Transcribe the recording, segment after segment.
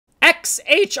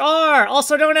XHR,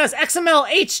 also known as XML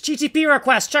HTTP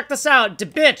request. Check this out.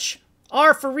 Debitch,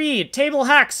 R for read, table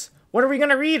hex. What are we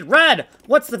gonna read? Red.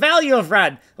 What's the value of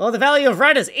red? Well, the value of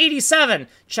red is 87.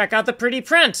 Check out the pretty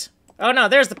print. Oh no,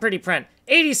 there's the pretty print.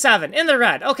 87 in the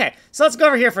red. Okay, so let's go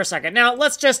over here for a second. Now,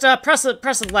 let's just press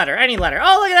a letter, any letter.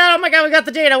 Oh, look at that. Oh my god, we got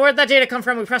the data. Where'd that data come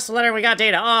from? We pressed the letter and we got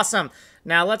data. Awesome.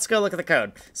 Now, let's go look at the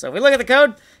code. So if we look at the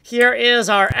code, here is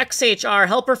our XHR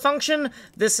helper function.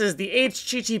 This is the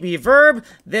HTTP verb.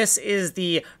 This is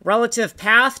the relative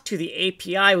path to the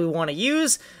API we want to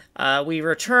use. We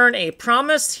return a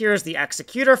promise. Here's the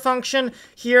executor function.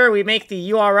 Here we make the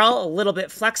URL a little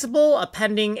bit flexible,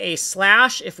 appending a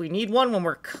slash if we need one when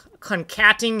we're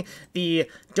concatenating the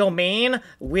domain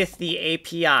with the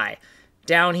API.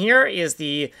 Down here is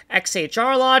the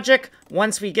XHR logic.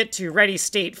 Once we get to ready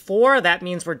state 4, that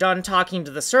means we're done talking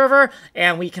to the server,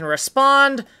 and we can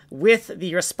respond with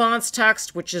the response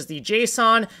text, which is the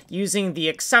JSON, using the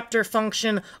acceptor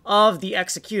function of the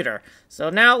executor.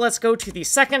 So now let's go to the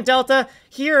second delta.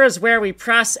 Here is where we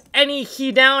press any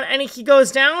key down. Any key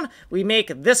goes down, we make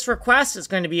this request. It's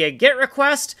going to be a GET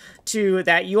request to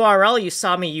that URL you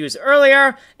saw me use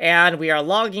earlier, and we are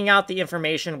logging out the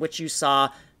information which you saw.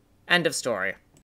 End of story.